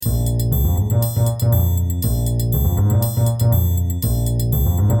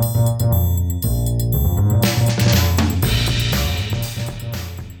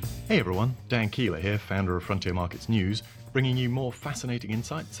Hey everyone, Dan Keeler here, founder of Frontier Markets News, bringing you more fascinating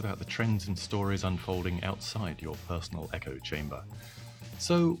insights about the trends and stories unfolding outside your personal echo chamber.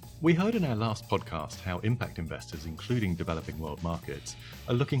 So, we heard in our last podcast how impact investors, including developing world markets,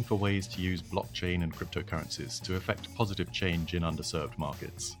 are looking for ways to use blockchain and cryptocurrencies to effect positive change in underserved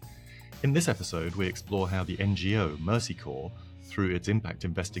markets. In this episode, we explore how the NGO Mercy Corps, through its impact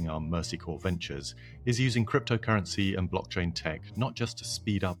investing arm Mercy Corps Ventures, is using cryptocurrency and blockchain tech not just to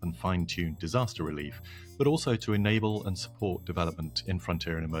speed up and fine-tune disaster relief, but also to enable and support development in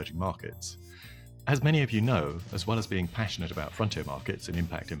frontier and emerging markets. As many of you know, as well as being passionate about frontier markets and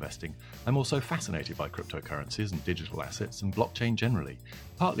impact investing, I'm also fascinated by cryptocurrencies and digital assets and blockchain generally,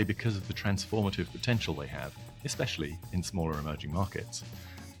 partly because of the transformative potential they have, especially in smaller emerging markets.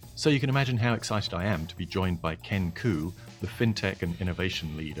 So you can imagine how excited I am to be joined by Ken Koo, the FinTech and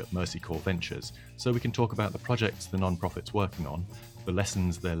Innovation Lead at Mercy Corps Ventures, so we can talk about the projects the nonprofit's working on, the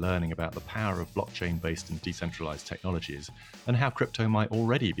lessons they're learning about the power of blockchain-based and decentralized technologies, and how crypto might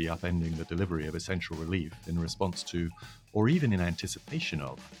already be upending the delivery of essential relief in response to, or even in anticipation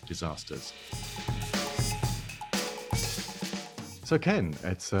of, disasters. So Ken,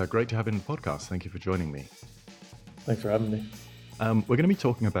 it's great to have you in the podcast. Thank you for joining me. Thanks for having me. We're going to be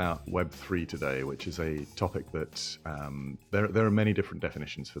talking about Web3 today, which is a topic that there are many different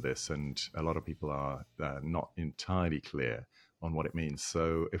definitions for this, and a lot of people are not entirely clear on what it means.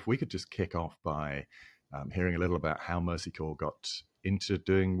 So if we could just kick off by hearing a little about how Mercy Corps got into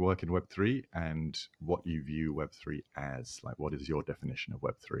doing work in Web3 and what you view Web3 as. Like, what is your definition of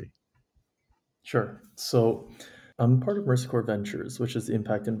Web3? Sure. So I'm part of Mercy Corps Ventures, which is the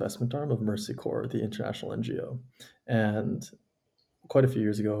impact investment arm of Mercy Corps, the international NGO. And quite a few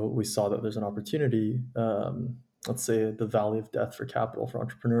years ago, we saw that there's an opportunity, let's say the valley of death for capital for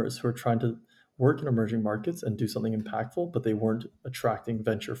entrepreneurs who are trying to work in emerging markets and do something impactful, but they weren't attracting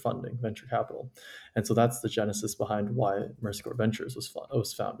venture funding, venture capital. And so that's the genesis behind why Mercy Corps Ventures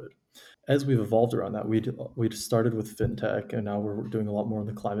was founded. As we've evolved around that, we'd started with fintech, and now we're doing a lot more on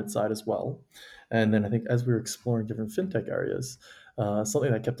the climate side as well. And then I think as we were exploring different fintech areas,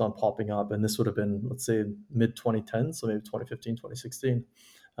 something that kept on popping up, and this would have been, let's say, mid 2010, so maybe 2015, 2016,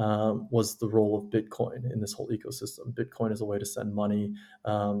 was the role of Bitcoin in this whole ecosystem. Bitcoin is a way to send money,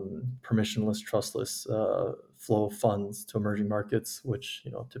 permissionless, trustless flow of funds to emerging markets, which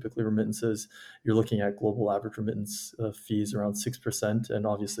typically remittances. You're looking at global average remittance fees around 6%, and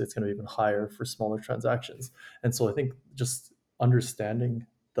obviously it's going to be even higher for smaller transactions. And so I think just understanding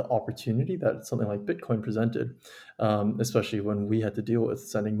the opportunity that something like Bitcoin presented, especially when we had to deal with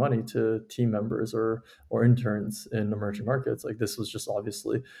sending money to team members or interns in emerging markets. Like, this was just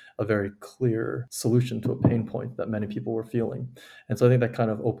obviously a very clear solution to a pain point that many people were feeling. And so I think that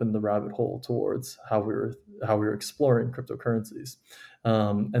kind of opened the rabbit hole towards how we were exploring cryptocurrencies.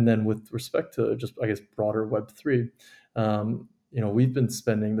 And then with respect to just, I guess, broader Web3, we've been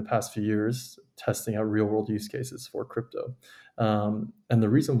spending the past few years testing out real world use cases for crypto. And the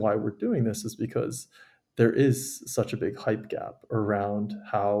reason why we're doing this is because there is such a big hype gap around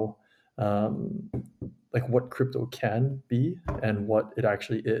how, what crypto can be and what it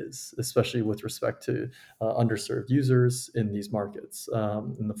actually is, especially with respect to underserved users in these markets,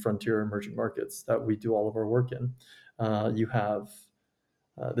 in the frontier emerging markets that we do all of our work in. You have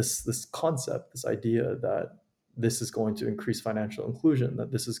this concept, this idea that this is going to increase financial inclusion,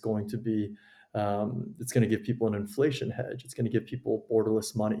 that this is going to be, it's going to give people an inflation hedge, it's going to give people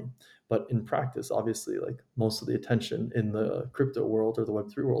borderless money. But in practice, obviously, like, most of the attention in the crypto world or the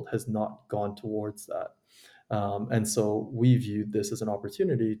Web3 world has not gone towards that. And so we viewed this as an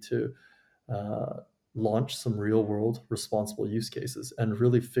opportunity to launch some real world responsible use cases and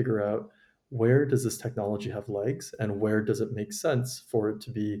really figure out, where does this technology have legs and where does it make sense for it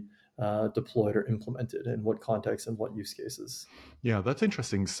to be deployed or implemented, in what context and what use cases. Yeah, that's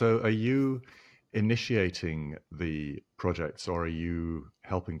interesting. So are you initiating the projects, or are you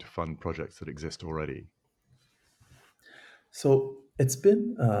helping to fund projects that exist already? So it's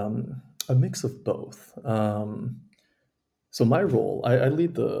been a mix of both. So my role, I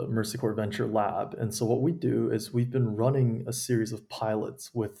lead the Mercy Corps Venture Lab, and so what we do is we've been running a series of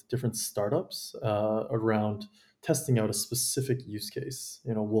pilots with different startups around testing out a specific use case.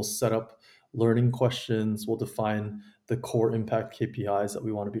 We'll set up learning questions, we'll define the core impact KPIs that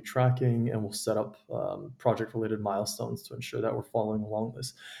we want to be tracking, and we'll set up project-related milestones to ensure that we're following along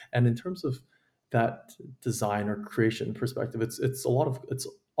this. And in terms of that design or creation perspective, it's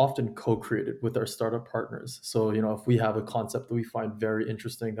often co-created with our startup partners. So, if we have a concept that we find very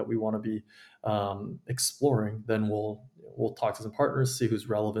interesting that we want to be exploring, then we'll talk to some partners, see who's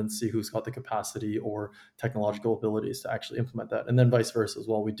relevant, see who's got the capacity or technological abilities to actually implement that, and then vice versa as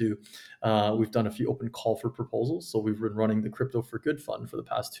well. We've done a few open call for proposals. So we've been running the Crypto for Good Fund for the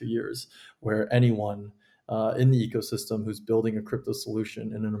past 2 years, where anyone in the ecosystem who's building a crypto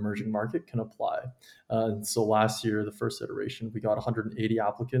solution in an emerging market can apply. And so last year, the first iteration, we got 180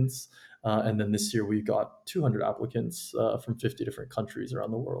 applicants. And then this year, we got 200 applicants from 50 different countries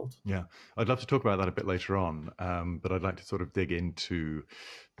around the world. Yeah, I'd love to talk about that a bit later on, but I'd like to sort of dig into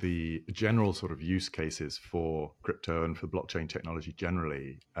the general sort of use cases for crypto and for blockchain technology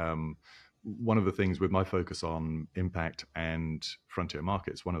generally. One of the things with my focus on impact and frontier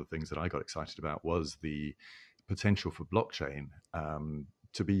markets, one of the things that I got excited about was the potential for blockchain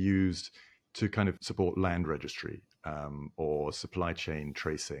to be used to kind of support land registry or supply chain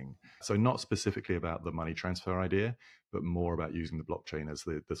tracing. So not specifically about the money transfer idea, but more about using the blockchain as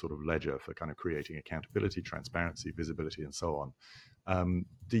the sort of ledger for kind of creating accountability, transparency, visibility, and so on.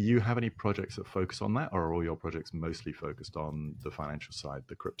 Do you have any projects that focus on that, or are all your projects mostly focused on the financial side,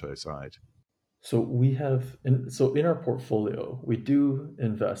 the crypto side? So in our portfolio, we do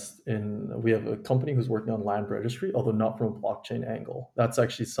invest in. We have a company who's working on land registry, although not from a blockchain angle. That's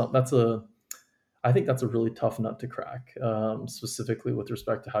actually I think that's a really tough nut to crack, specifically with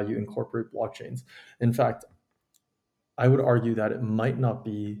respect to how you incorporate blockchains. In fact, I would argue that it might not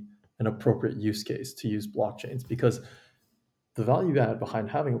be an appropriate use case to use blockchains, because the value add behind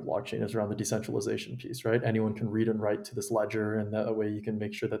having a blockchain is around the decentralization piece, right? Anyone can read and write to this ledger, and that way you can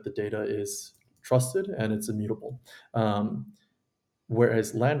make sure that the data is trusted and it's immutable.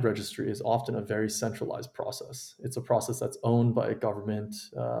 Whereas land registry is often a very centralized process. It's a process that's owned by a government,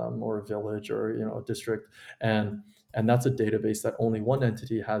 or a village, or a district, and that's a database that only one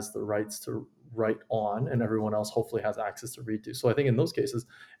entity has the rights to write on, and everyone else hopefully has access to read to. So I think in those cases,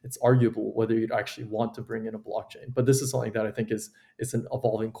 it's arguable whether you'd actually want to bring in a blockchain. But this is something that I think is an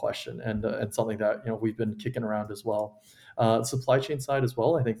evolving question, and something that we've been kicking around as well. Supply chain side as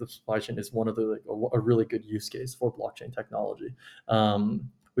well. I think the supply chain is one of the a really good use case for blockchain technology.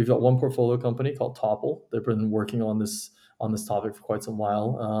 We've got one portfolio company called Topple. They've been working on this topic for quite some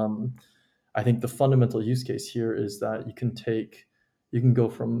while. I think the fundamental use case here is that you can go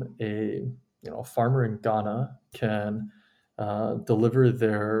from a farmer in Ghana can deliver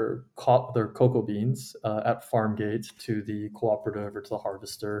their cocoa beans at farm gate to the cooperative or to the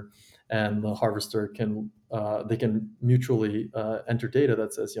harvester, and the harvester can they can mutually enter data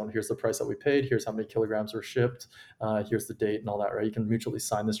that says, here's the price that we paid, here's how many kilograms were shipped, here's the date and all that, right? You can mutually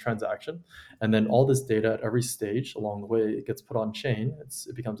sign this transaction, and then all this data at every stage along the way, it gets put on chain.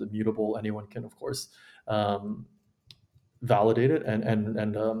 It becomes immutable. Anyone can, of course, validate it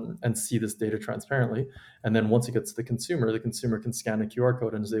and see this data transparently. And then once it gets to the consumer can scan a QR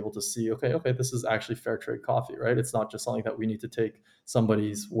code and is able to see, okay, this is actually fair trade coffee, right? It's not just something that we need to take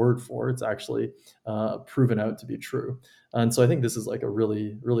somebody's word for. It's actually proven out to be true. And so I think this is like a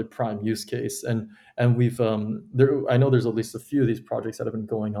really, really prime use case. And we've I know there's at least a few of these projects that have been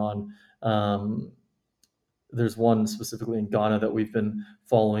going on. There's one specifically in Ghana that we've been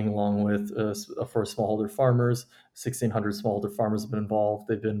following along with for smallholder farmers. 1,600 smallholder farmers have been involved.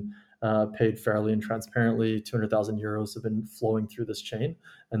 They've been paid fairly and transparently. 200,000 euros have been flowing through this chain.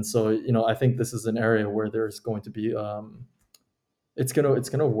 And so, I think this is an area where there's going to be, it's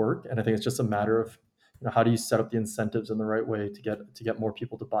gonna work. And I think it's just a matter of how do you set up the incentives in the right way to get more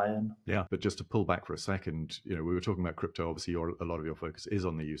people to buy in. Yeah, but just to pull back for a second, we were talking about crypto. Obviously, a lot of your focus is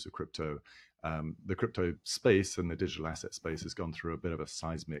on the use of crypto. The crypto space and the digital asset space has gone through a bit of a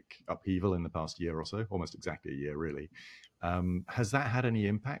seismic upheaval in the past year or so, almost exactly a year, really. Has that had any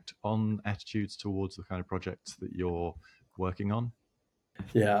impact on attitudes towards the kind of projects that you're working on?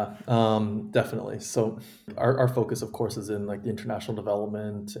 Yeah, definitely. So our focus, of course, is in like the international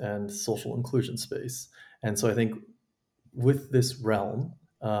development and social inclusion space. And so I think with this realm,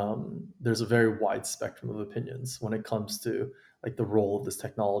 there's a very wide spectrum of opinions when it comes to like the role of this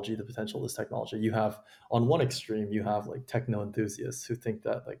technology, the potential of this technology. You have on one extreme, you have like techno enthusiasts who think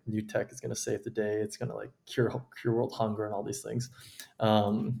that like new tech is going to save the day, it's going to like cure world hunger and all these things.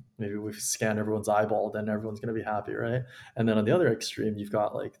 Maybe we scan everyone's eyeball, then everyone's going to be happy, right? And then on the other extreme, you've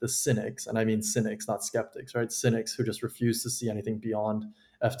got like the cynics, and I mean cynics, not skeptics, right? Cynics who just refuse to see anything beyond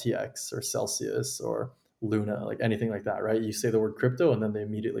FTX or Celsius or Luna, like anything like that, right? You say the word crypto, and then they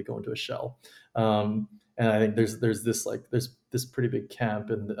immediately go into a shell. And I think there's this pretty big camp,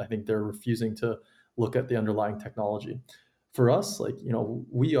 and I think they're refusing to look at the underlying technology. For us,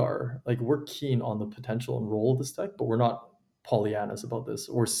 we're keen on the potential and role of this tech, but we're not Pollyannas about this.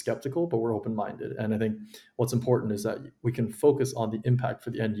 We're skeptical, but we're open-minded. And I think what's important is that we can focus on the impact for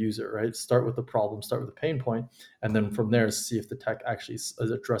the end user, right? Start with the problem, start with the pain point, and then from there see if the tech actually is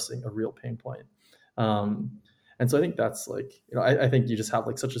addressing a real pain point. Um, and so I think that's like, I think you just have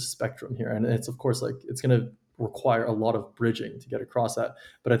like such a spectrum here, and it's of course like it's going to require a lot of bridging to get across that.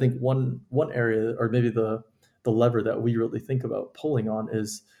 But I think one area, or maybe the lever that we really think about pulling on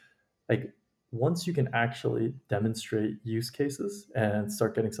is like once you can actually demonstrate use cases and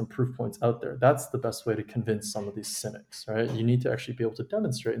start getting some proof points out there, that's the best way to convince some of these cynics, right? You need to actually be able to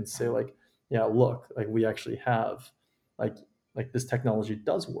demonstrate and say like, yeah, look, like we actually have like this technology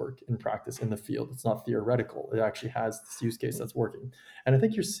does work in practice in the field. It's not theoretical. It actually has this use case that's working. And I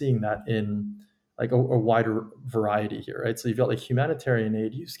think you're seeing that in like a wider variety here, right? So you've got like humanitarian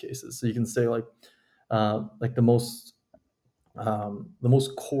aid use cases. So you can say like the most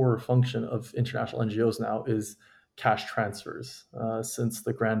core function of international NGOs now is cash transfers. Since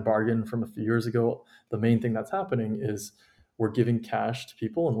the grand bargain from a few years ago, the main thing that's happening is we're giving cash to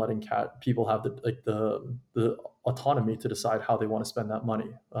people and letting people have the autonomy to decide how they want to spend that money.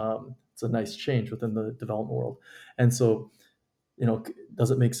 It's a nice change within the development world, and so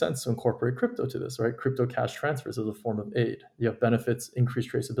does it make sense to incorporate crypto to this, right? Crypto cash transfers as a form of aid. You have benefits, increased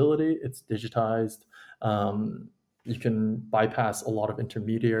traceability, it's digitized. You can bypass a lot of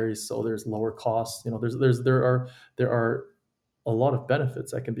intermediaries, so there's lower costs. There are a lot of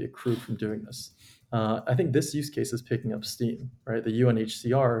benefits that can be accrued from doing this. I think this use case is picking up steam, right? The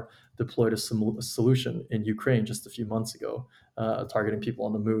UNHCR deployed a solution in Ukraine just a few months ago, targeting people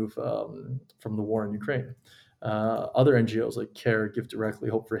on the move from the war in Ukraine. Other NGOs like CARE, Give Directly,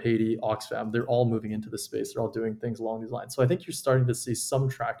 Hope for Haiti, Oxfam, they're all moving into this space. They're all doing things along these lines. So I think you're starting to see some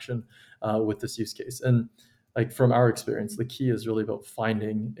traction with this use case. And like from our experience, the key is really about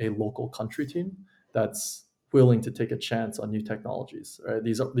finding a local country team that's willing to take a chance on new technologies. Right?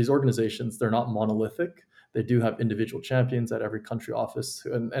 These organizations, they're not monolithic. They do have individual champions at every country office,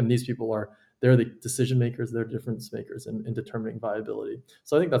 and these people they're the decision makers. They're difference makers in determining viability.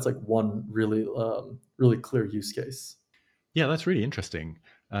 So I think that's like one really clear use case. Yeah, that's really interesting.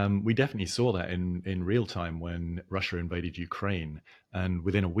 We definitely saw that in real time when Russia invaded Ukraine. And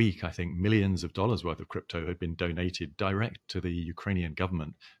within a week, I think millions of dollars worth of crypto had been donated direct to the Ukrainian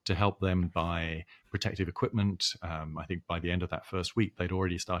government to help them buy protective equipment. I think by the end of that first week, they'd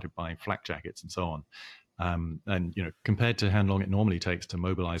already started buying flak jackets and so on. And compared to how long it normally takes to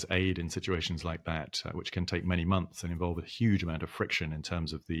mobilize aid in situations like that, which can take many months and involve a huge amount of friction in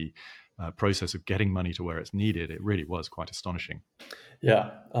terms of the process of getting money to where it's needed, it really was quite astonishing.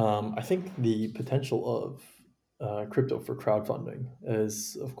 Yeah, I think the potential of crypto for crowdfunding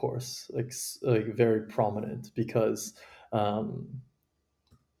is, of course, like very prominent because, um,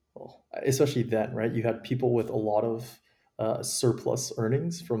 well, especially then, right? You had people with a lot of surplus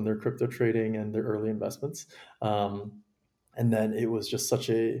earnings from their crypto trading and their early investments, um, and then it was just such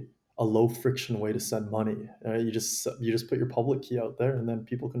a low friction way to send money. You just put your public key out there, and then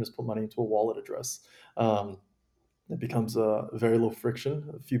people can just put money into a wallet address. It becomes a very low friction,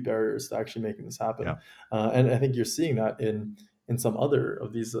 a few barriers to actually making this Yeah. happen. And I think you're seeing that in some other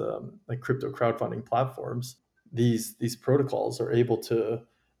of these like crypto crowdfunding platforms. These protocols are able to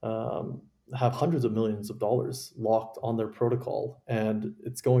have hundreds of millions of dollars locked on their protocol, and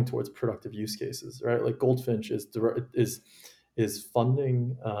it's going towards productive use cases, right? Like Goldfinch is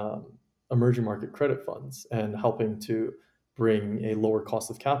funding emerging market credit funds and helping to bring a lower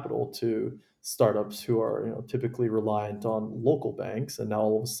cost of capital to startups who are typically reliant on local banks, and now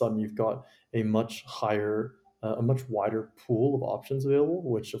all of a sudden you've got a much higher a much wider pool of options available,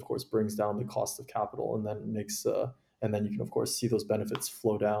 which of course brings down the cost of capital, and then you can of course see those benefits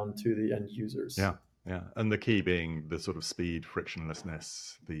flow down to the end users. Yeah, yeah, and the key being the sort of speed,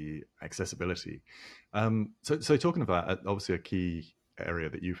 frictionlessness, the accessibility. So talking about obviously a key area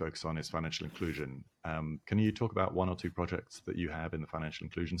that you focus on is financial inclusion. Can you talk about one or two projects that you have in the financial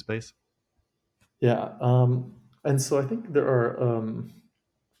inclusion space? Yeah, and so I think there are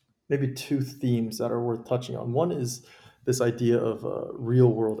maybe two themes that are worth touching on. One is this idea of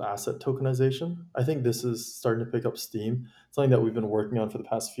real world asset tokenization. I think this is starting to pick up steam, something that we've been working on for the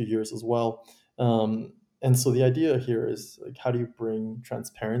past few years as well. And so the idea here is like, how do you bring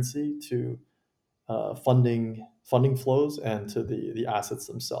transparency to funding flows and to the assets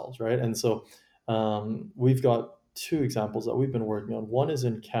themselves, right? And so we've got two examples that we've been working on. One is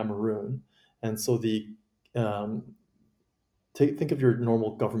in Cameroon, and so um, think of your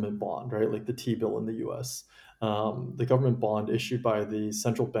normal government bond, right? Like the T bill in the US. The government bond issued by the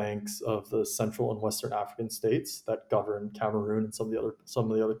central banks of the Central and Western African states that govern Cameroon and some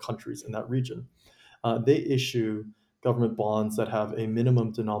of the other countries in that region. They issue government bonds that have a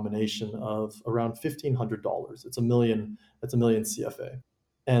minimum denomination of around $1,500. It's a million. That's a million CFA.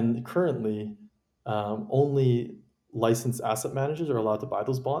 And currently, only licensed asset managers are allowed to buy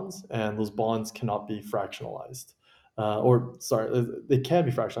those bonds, and those bonds cannot be fractionalized. Or sorry, they can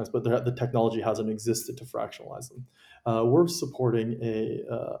be fractionalized, but the technology hasn't existed to fractionalize them. We're supporting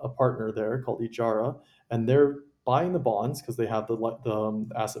a partner there called Ijara, and they're buying the bonds because they have the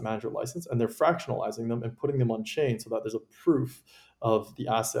asset manager license, and they're fractionalizing them and putting them on chain so that there's a proof of the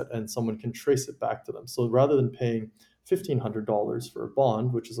asset and someone can trace it back to them. So rather than paying $1,500 for a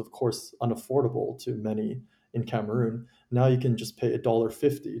bond, which is of course unaffordable to many in Cameroon, now you can just pay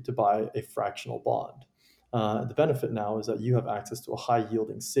 $1.50 to buy a fractional bond. The benefit now is that you have access to a high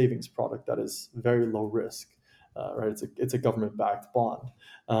yielding savings product that is very low risk, right? It's a government backed bond.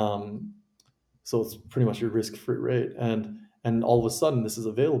 So it's pretty much your risk-free rate, and all of a sudden this is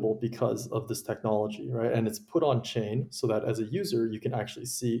available because of this technology, right? And it's put on chain so that as a user you can actually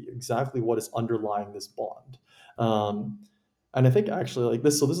see exactly what is underlying this bond. um, and I think actually like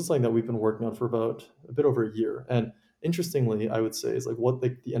this, so this is something that we've been working on for about a bit over a year. And interestingly, I would say is like what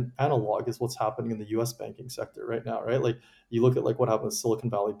the analog is what's happening in the US banking sector right now, right? Like you look at like what happened with Silicon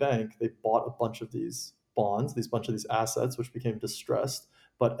Valley Bank. They bought a bunch of these bonds, these bunch of these assets which became distressed.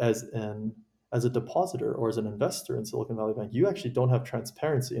 But as a depositor or as an investor in Silicon Valley Bank, you actually don't have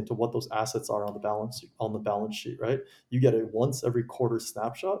transparency into what those assets are on the balance sheet, right? You get a once every quarter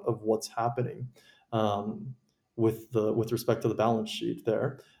snapshot of what's happening, um, with respect to the balance sheet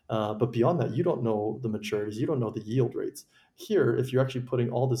there. But beyond that, you don't know the maturities, you don't know the yield rates. Here, if you're actually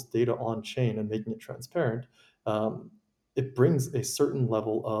putting all this data on chain and making it transparent, um, it brings a certain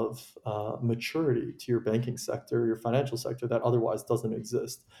level of maturity to your banking sector, your financial sector that otherwise doesn't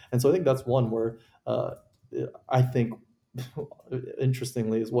exist. And so I think that's one where uh, I think,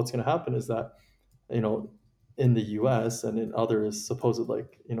 interestingly, is what's going to happen is that, you know, in the US and in other supposed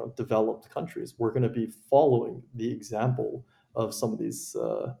like, developed countries, we're going to be following the example of some of these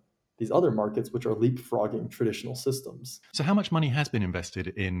other markets which are leapfrogging traditional systems. So, how much money has been invested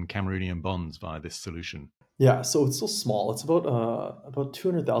in Cameroonian bonds via this solution? Yeah, so it's still small. It's about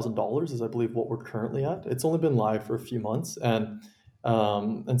 $200,000 is I believe what we're currently at. It's only been live for a few months, and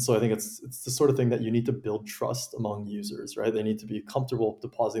so I think it's the sort of thing that you need to build trust among users, right? They need to be comfortable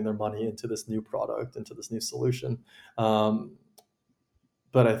depositing their money into this new product, into this new solution. Um,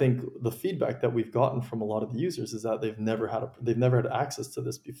 but I think the feedback that we've gotten from a lot of the users is that they've never had access to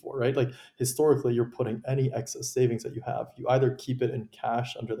this before, right? Like historically, you're putting any excess savings that you have, you either keep it in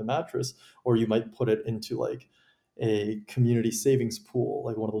cash under the mattress, or you might put it into like a community savings pool,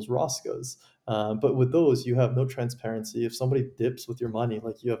 like one of those Roscas. But with those, you have no transparency. If somebody dips with your money,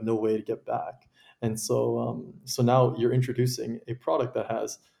 like you have no way to get back. And so now you're introducing a product that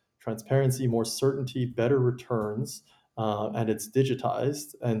has transparency, more certainty, better returns, and it's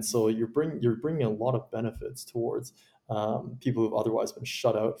digitized, and so you're bringing a lot of benefits towards people who've otherwise been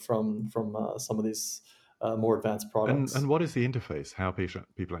shut out from some of these more advanced products. And what is the interface? How are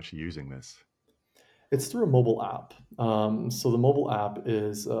people actually using this? It's through a mobile app. So the mobile app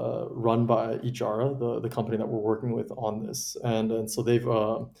is run by Ijara, the company that we're working with on this, and so they've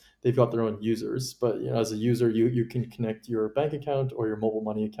got their own users. But as a user, you can connect your bank account or your mobile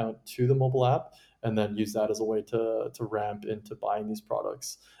money account to the mobile app, and then use that as a way to ramp into buying these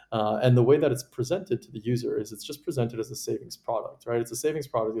products. And the way that it's presented to the user is it's just presented as a savings product, right? It's a savings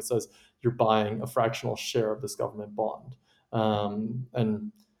product that says you're buying a fractional share of this government bond. Um,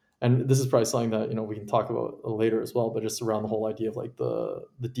 and and this is probably something that we can talk about later as well, but just around the whole idea of like the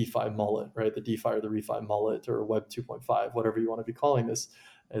DeFi mullet, right? The DeFi or the refi mullet or Web 2.5, whatever you want to be calling this.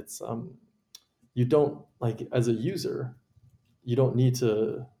 It's you don't like as a user, you don't need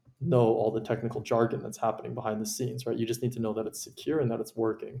to know all the technical jargon that's happening behind the scenes, right? You just need to know that it's secure and that it's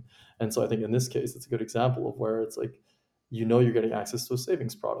working. And so I think in this case, it's a good example of where it's like, you're getting access to a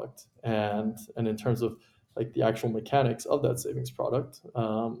savings product, and in terms of like the actual mechanics of that savings product,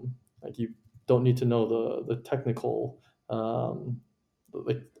 like you don't need to know the technical, um,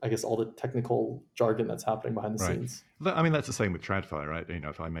 like I guess all the technical jargon that's happening behind the Right. scenes. I mean, that's the same with TradFi, right?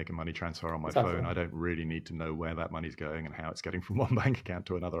 If I make a money transfer on my Exactly. phone, I don't really need to know where that money's going and how it's getting from one bank account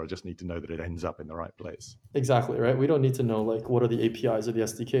to another. I just need to know that it ends up in the right place. Exactly, right? We don't need to know like what are the APIs or the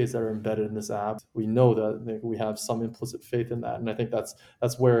SDKs that are embedded in this app. We know that we have some implicit faith in that, and I think that's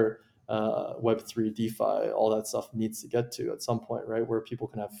where Web3, DeFi, all that stuff needs to get to at some point, right? Where people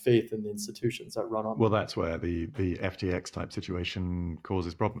can have faith in the institutions that run on. Well, that's where the FTX type situation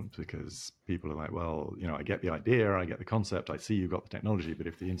causes problems, because people are like, well, I get the idea, I get the concept, I see you've got the technology, but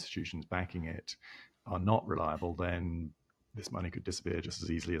if the institutions backing it are not reliable, then this money could disappear just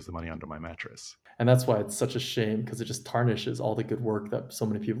as easily as the money under my mattress. And that's why it's such a shame, because it just tarnishes all the good work that so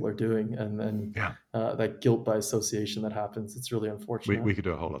many people are doing, and then Yeah, that guilt by association that happens. It's really unfortunate. we could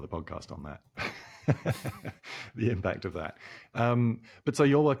do a whole other podcast on that. The impact of that. But so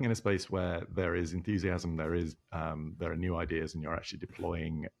you're working in a space where there is enthusiasm, there are new ideas, and you're actually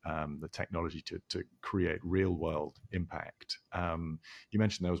deploying the technology to create real world impact. You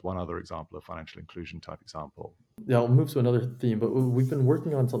mentioned there was one other example, a financial inclusion type example. Yeah, I'll move to another theme, but we've been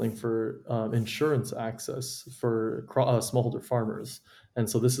working on something for insurance access for smallholder farmers. And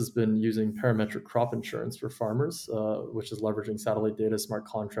so this has been using parametric crop insurance for farmers, which is leveraging satellite data, smart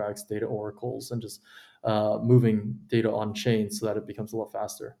contracts, data oracles, and just moving data on chain so that it becomes a lot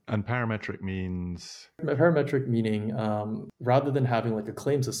faster. And parametric means? Parametric meaning rather than having like a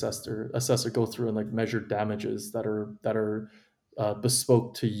claims assessor go through and like measure damages that are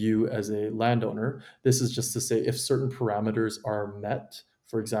bespoke to you as a landowner. This is just to say if certain parameters are met.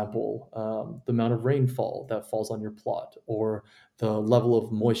 For example, the amount of rainfall that falls on your plot, or the level of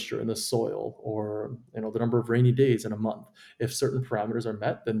moisture in the soil, or the number of rainy days in a month. If certain parameters are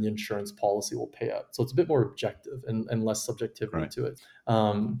met, then the insurance policy will pay out. So it's a bit more objective and less subjectivity to it.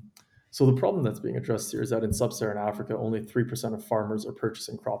 So the problem that's being addressed here is that in sub-Saharan Africa, only 3% of farmers are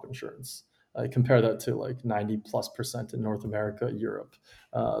purchasing crop insurance. Compare that to like 90+% in North America, Europe.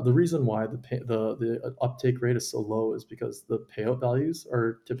 The reason why the uptake rate is so low is because the payout values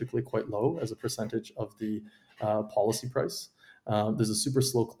are typically quite low as a percentage of the policy price. There's a super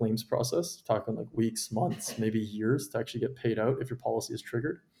slow claims process, talking like weeks, months, maybe years to actually get paid out if your policy is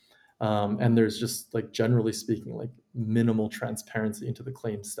triggered. And there's just like generally speaking like minimal transparency into the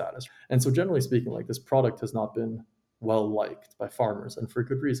claim status. And so generally speaking, like this product has not been well liked by farmers, and for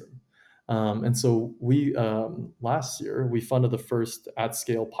good reason. And so we last year we funded the first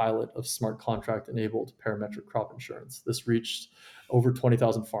at-scale pilot of smart contract-enabled parametric crop insurance. This reached over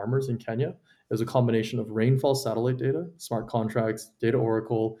 20,000 farmers in Kenya. It was a combination of rainfall satellite data, smart contracts, data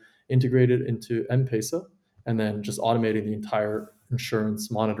oracle, integrated into M-Pesa, and then just automating the entire insurance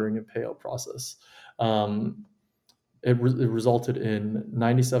monitoring and payout process. It resulted in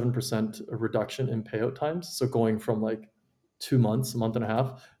 97% reduction in payout times. So going from like 2 months, a month and a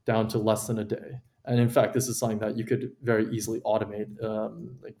half, down to less than a day. And in fact, this is something that you could very easily automate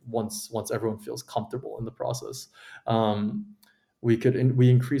like once everyone feels comfortable in the process. We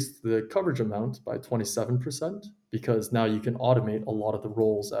increased the coverage amount by 27% because now you can automate a lot of the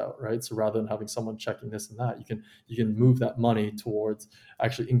roles out, right? So rather than having someone checking this and that, you can move that money towards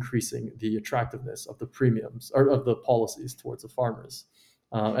actually increasing the attractiveness of the premiums or of the policies towards the farmers.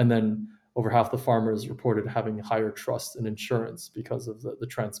 And then over half the farmers reported having higher trust in insurance because of the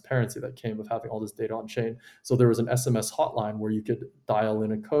transparency that came with having all this data on chain. So there was an SMS hotline where you could dial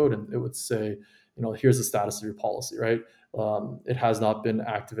in a code and it would say, here's the status of your policy, right? It has not been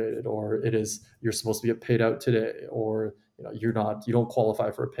activated, or you're supposed to get paid out today, or you don't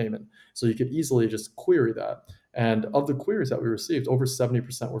qualify for a payment. So you could easily just query that. And of the queries that we received, over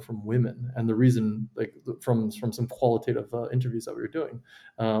 70% were from women. And the reason, like from some qualitative interviews that we were doing,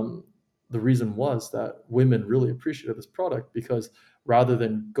 the reason was that women really appreciated this product because rather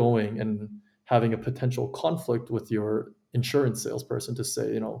than going and having a potential conflict with your insurance salesperson to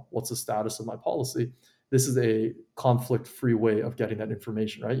say, what's the status of my policy, this is a conflict-free way of getting that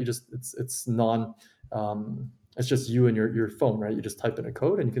information, right? It's just you and your phone, right? You just type in a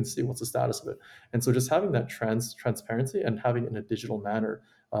code and you can see what's the status of it. And so just having that transparency and having it in a digital manner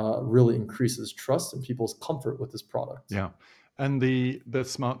really increases trust and people's comfort with this product. Yeah. And the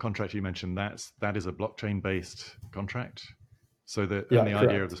smart contract you mentioned, that is a blockchain based contract. So the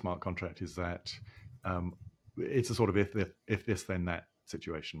idea of the smart contract is that it's a sort of if this then that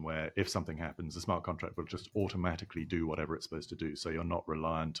situation where if something happens, the smart contract will just automatically do whatever it's supposed to do. So you're not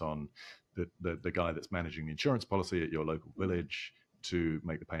reliant on the guy that's managing the insurance policy at your local village to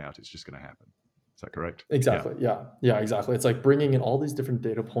make the payout. It's just going to happen. Is that correct? Exactly. Yeah, exactly. It's like bringing in all these different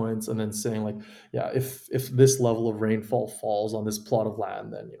data points and then saying like, if this level of rainfall falls on this plot of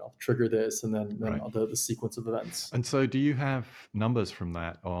land, then trigger this, and then right. the sequence of events. And so do you have numbers from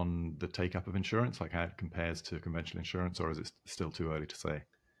that on the take up of insurance, like how it compares to conventional insurance, or is it still too early to say?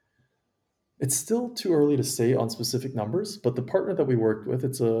 It's still too early to say on specific numbers, but the partner that we worked with,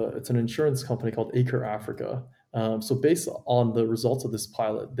 it's an insurance company called Acre Africa. So based on the results of this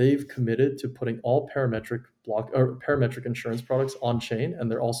pilot, they've committed to putting all parametric insurance products on chain, and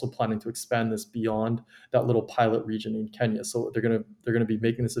they're also planning to expand this beyond that little pilot region in Kenya. So they're gonna be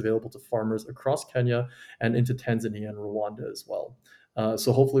making this available to farmers across Kenya and into Tanzania and Rwanda as well.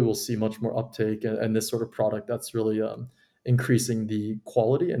 So hopefully we'll see much more uptake and this sort of product that's really increasing the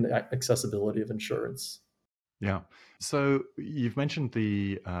quality and accessibility of insurance. Yeah. So you've mentioned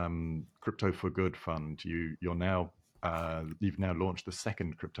the Crypto for Good fund. You've now launched the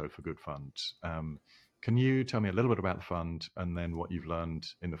second Crypto for Good fund. Can you tell me a little bit about the fund and then what you've learned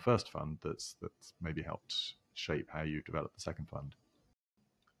in the first fund that's maybe helped shape how you develop the second fund?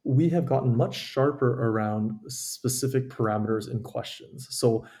 We have gotten much sharper around specific parameters and questions.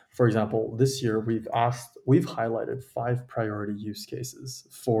 So, for example, this year we've highlighted 5 priority use cases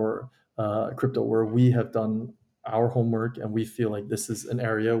for crypto where we have done our homework and we feel like this is an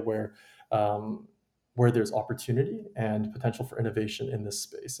area um, where there's opportunity and potential for innovation in this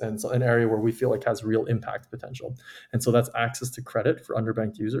space, and so an area where we feel like has real impact potential. And so that's access to credit for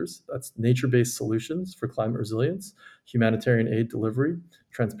underbanked users. That's nature-based solutions for climate resilience, humanitarian aid delivery,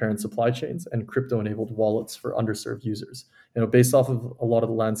 transparent supply chains, and crypto-enabled wallets for underserved users. Based off of a lot of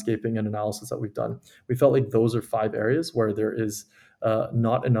the landscaping and analysis that we've done, we felt like those are 5 areas where there is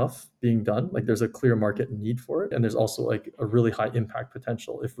not enough being done. Like there's a clear market need for it, and there's also like a really high impact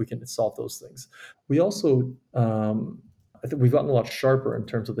potential if we can solve those things. We also I think we've gotten a lot sharper in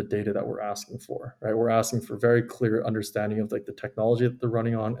terms of the data that we're asking for, right? We're asking for very clear understanding of like the technology that they're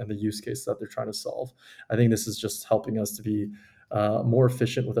running on and the use case that they're trying to solve. I think this is just helping us to be more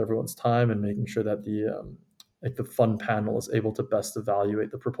efficient with everyone's time and making sure that the fund panel is able to best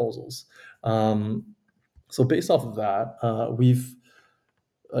evaluate the proposals. So based off of that, we've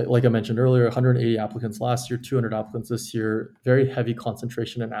like I mentioned earlier, 180 applicants last year, 200 applicants this year. Very heavy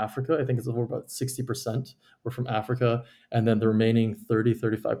concentration in Africa. I think it's over about 60% were from Africa, and then the remaining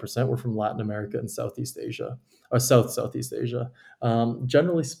 35% were from Latin America and Southeast Asia, or Southeast Asia.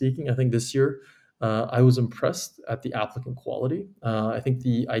 Generally speaking, I think this year I was impressed at the applicant quality. I think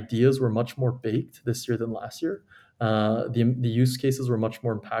the ideas were much more baked this year than last year. The use cases were much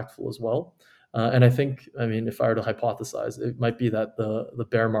more impactful as well. And I think, I mean, if I were to hypothesize, it might be that the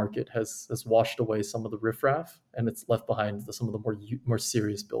bear market has washed away some of the riffraff, and it's left behind some of the more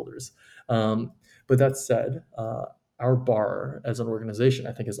serious builders. Um, but that said, our bar as an organization,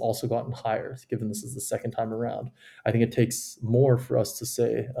 I think, has also gotten higher. Given this is the second time around, I think it takes more for us to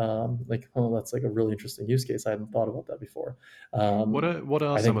say, like, oh, that's like a really interesting use case. I hadn't thought about that before. Um, What are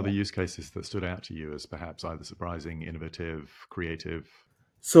I some think of the use cases that stood out to you as perhaps either surprising, innovative, creative?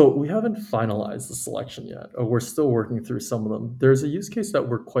 So we haven't finalized the selection yet. We're still working through some of them. There's a use case that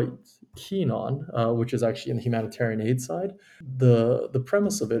we're quite keen on, which is actually in the humanitarian aid side. The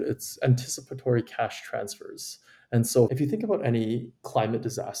premise of it, it's anticipatory cash transfers. And so if you think about any climate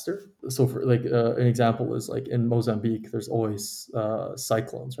disaster, so for like an example is like in Mozambique, there's always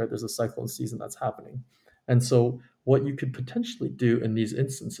cyclones, right? There's a cyclone season that's happening. And so what you could potentially do in these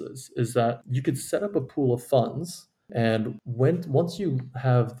instances is that you could set up a pool of funds, and once you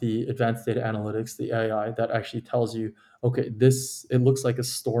have the advanced data analytics, the AI that actually tells you, okay, this it looks like a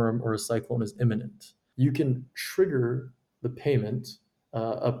storm or a cyclone is imminent, you can trigger the payment,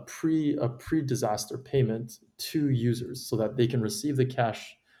 a pre disaster payment to users, so that they can receive the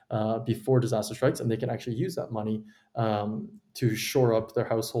cash before disaster strikes, and they can actually use that money to shore up their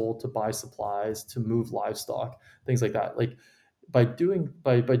household, to buy supplies, to move livestock, things like that. Like by doing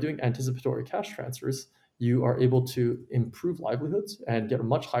anticipatory cash transfers, you are able to improve livelihoods and get a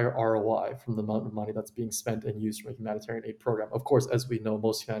much higher ROI from the amount of money that's being spent and used from a humanitarian aid program. Of course, as we know,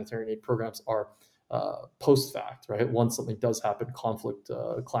 most humanitarian aid programs are post fact, right? Once something does happen, conflict,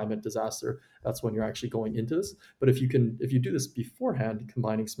 climate disaster, that's when you're actually going into this. But if you do this beforehand,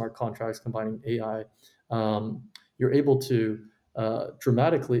 combining smart contracts, combining AI, you're able to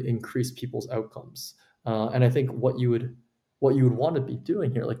dramatically increase people's outcomes. And I think what you would want to be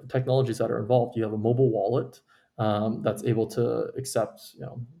doing here, like the technologies that are involved, you have a mobile wallet that's able to accept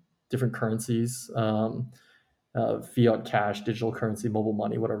different currencies, fiat cash, digital currency, mobile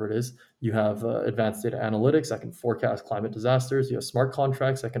money, whatever it is. You have advanced data analytics that can forecast climate disasters. You have smart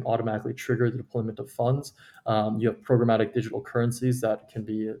contracts that can automatically trigger the deployment of funds. You have programmatic digital currencies that can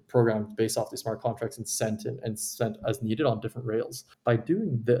be programmed based off these smart contracts and sent as needed on different rails. By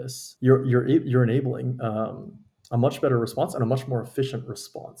doing this, you're enabling a much better response and a much more efficient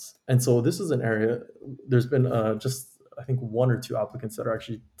response. And so this is an area. There's been just I think 1 or 2 applicants that are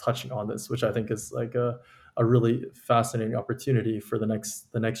actually touching on this, which I think is like a really fascinating opportunity for the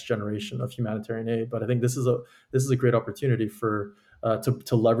next generation of humanitarian aid. But I think this is a great opportunity for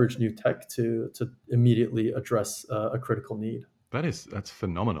to leverage new tech to immediately address a critical need. That's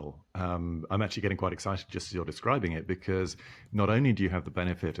phenomenal. I'm actually getting quite excited just as you're describing it, because not only do you have the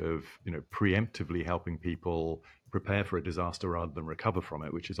benefit of preemptively helping people prepare for a disaster rather than recover from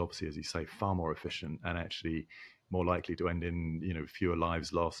it, which is obviously, as you say, far more efficient and actually more likely to end in fewer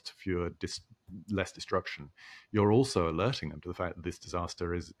lives lost, fewer less destruction, you're also alerting them to the fact that this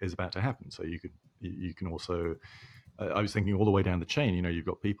disaster is about to happen. So you can also, I was thinking all the way down the chain, you've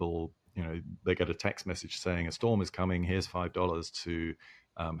got people, they get a text message saying a storm is coming, here's $5 to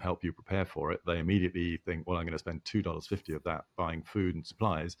help you prepare for it. They immediately think, well, I'm going to spend $2.50 of that buying food and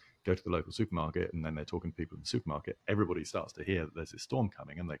supplies, go to the local supermarket, and then they're talking to people in the supermarket. Everybody starts to hear that there's this storm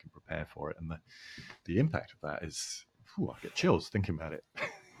coming and they can prepare for it. And the impact of that is, I get chills thinking about it.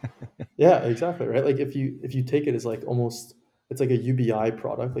 Yeah, exactly, right? Like if you take it as like almost, it's like a UBI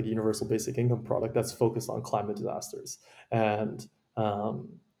product, like a universal basic income product that's focused on climate disasters. And um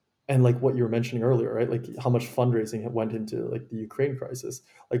and like what you were mentioning earlier, right? Like how much fundraising went into like the Ukraine crisis.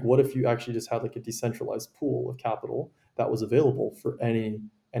 Like what if you actually just had like a decentralized pool of capital that was available for any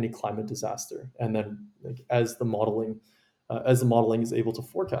climate disaster? And then like as the modeling is able to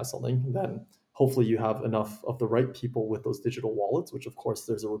forecast something, then hopefully you have enough of the right people with those digital wallets, which of course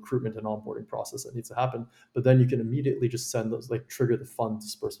there's a recruitment and onboarding process that needs to happen, but then you can immediately just send those, like trigger the fund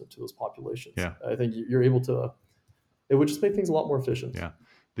disbursement to those populations. Yeah. I think you're able to, it would just make things a lot more efficient. Yeah.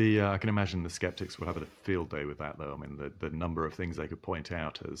 I can imagine the skeptics will have a field day with that, though. I mean, the number of things they could point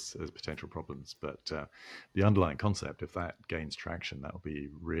out as potential problems, but the underlying concept, if that gains traction, that will be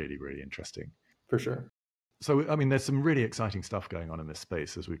really, really interesting. For sure. So, I mean, there's some really exciting stuff going on in this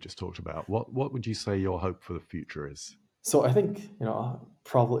space, as we've just talked about. What would you say your hope for the future is? So I think,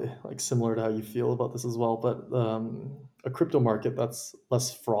 probably like similar to how you feel about this as well, but a crypto market that's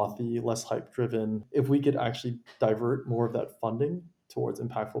less frothy, less hype driven, if we could actually divert more of that funding towards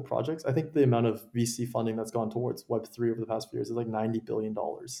impactful projects. I think the amount of VC funding that's gone towards Web3 over the past few years is like $90 billion.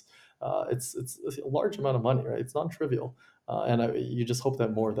 It's a large amount of money, right? It's non-trivial. You just hope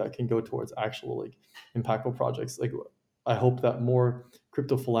that more of that can go towards actual like impactful projects. Like I hope that more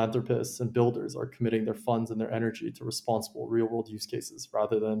crypto philanthropists and builders are committing their funds and their energy to responsible real world use cases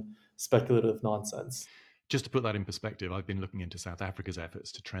rather than speculative nonsense. Just to put that in perspective, I've been looking into South Africa's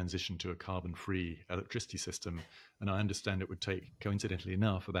efforts to transition to a carbon-free electricity system, and I understand it would take, coincidentally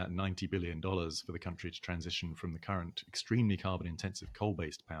enough, about $90 billion for the country to transition from the current extremely carbon-intensive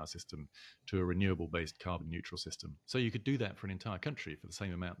coal-based power system to a renewable-based carbon-neutral system. So you could do that for an entire country for the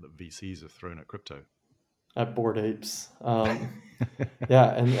same amount that VCs have thrown at crypto. At Bored Apes.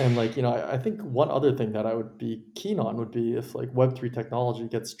 Yeah, and like, I think one other thing that I would be keen on would be if like Web3 technology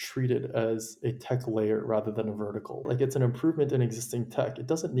gets treated as a tech layer rather than a vertical. Like it's an improvement in existing tech. It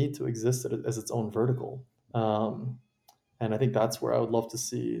doesn't need to exist as its own vertical. And I think that's where I would love to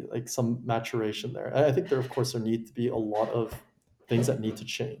see like some maturation there. And I think of course, there need to be a lot of things that need to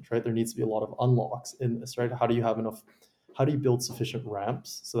change, right? There needs to be a lot of unlocks in this, right? How do you build sufficient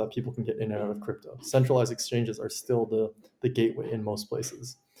ramps so that people can get in and out of crypto? Centralized exchanges are still the gateway in most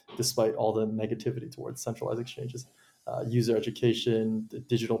places, despite all the negativity towards centralized exchanges. User education, the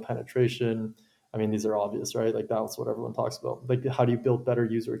digital penetration. I mean, these are obvious, right? Like that's what everyone talks about. Like, how do you build better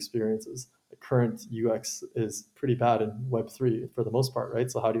user experiences? The current UX is pretty bad in Web3 for the most part, right?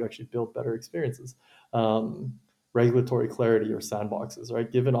 So how do you actually build better experiences? Regulatory clarity or sandboxes,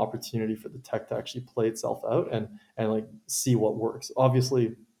 right? Give an opportunity for the tech to actually play itself out and like see what works.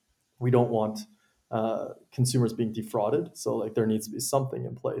 Obviously, we don't want consumers being defrauded, so like there needs to be something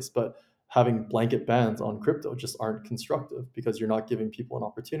in place. But having blanket bans on crypto just aren't constructive because you're not giving people an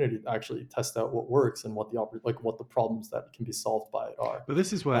opportunity to actually test out what works and what the problems that can be solved by it are. But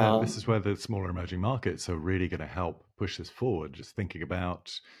this is where the smaller emerging markets are really going to help push this forward. Just thinking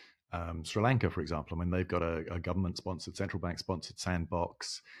about Sri Lanka, for example, I mean, they've got a government-sponsored, central bank-sponsored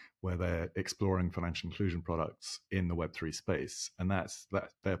sandbox where they're exploring financial inclusion products in the Web3 space, and that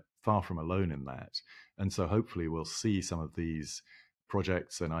they're far from alone in that. And so, hopefully, we'll see some of these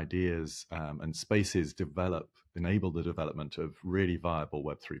projects and ideas and spaces enable the development of really viable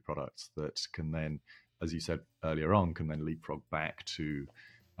Web3 products that can then, as you said earlier on, can then leapfrog back to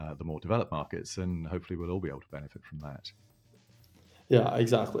the more developed markets, and hopefully, we'll all be able to benefit from that. Yeah,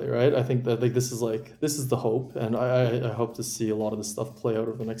 exactly. Right. I think that like this is the hope, and I hope to see a lot of this stuff play out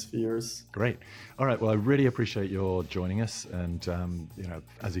over the next few years. Great. All right. Well, I really appreciate your joining us, and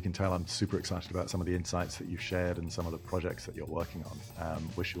as you can tell, I'm super excited about some of the insights that you've shared and some of the projects that you're working on.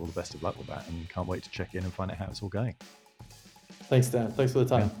 Wish you all the best of luck with that, and can't wait to check in and find out how it's all going. Thanks, Dan. Thanks for the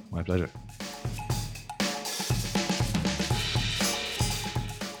time. Yeah, my pleasure.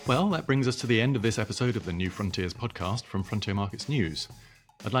 Well, that brings us to the end of this episode of the New Frontiers podcast from Frontier Markets News.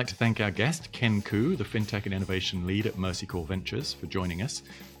 I'd like to thank our guest, Ken Koo, the FinTech and Innovation Lead at Mercy Corps Ventures, for joining us,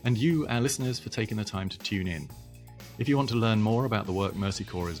 and you, our listeners, for taking the time to tune in. If you want to learn more about the work Mercy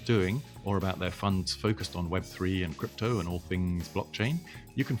Corps is doing, or about their funds focused on Web3 and crypto and all things blockchain,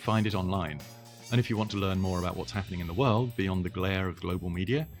 you can find it online. And if you want to learn more about what's happening in the world beyond the glare of global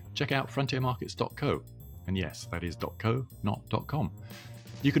media, check out frontiermarkets.co. And yes, that is .co, not .com.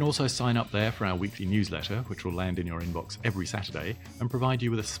 You can also sign up there for our weekly newsletter, which will land in your inbox every Saturday and provide you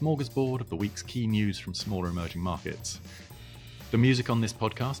with a smorgasbord of the week's key news from smaller emerging markets. The music on this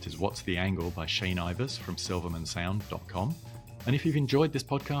podcast is What's the Angle by Shane Ivers from silvermansound.com. And if you've enjoyed this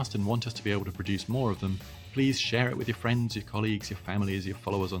podcast and want us to be able to produce more of them, please share it with your friends, your colleagues, your families, your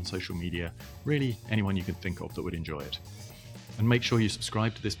followers on social media, really anyone you can think of that would enjoy it. And make sure you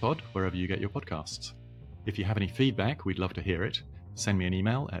subscribe to this pod wherever you get your podcasts. If you have any feedback, we'd love to hear it. Send me an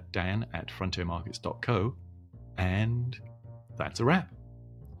email at dan@frontiermarkets.co. And that's a wrap.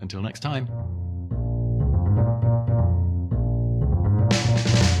 Until next time.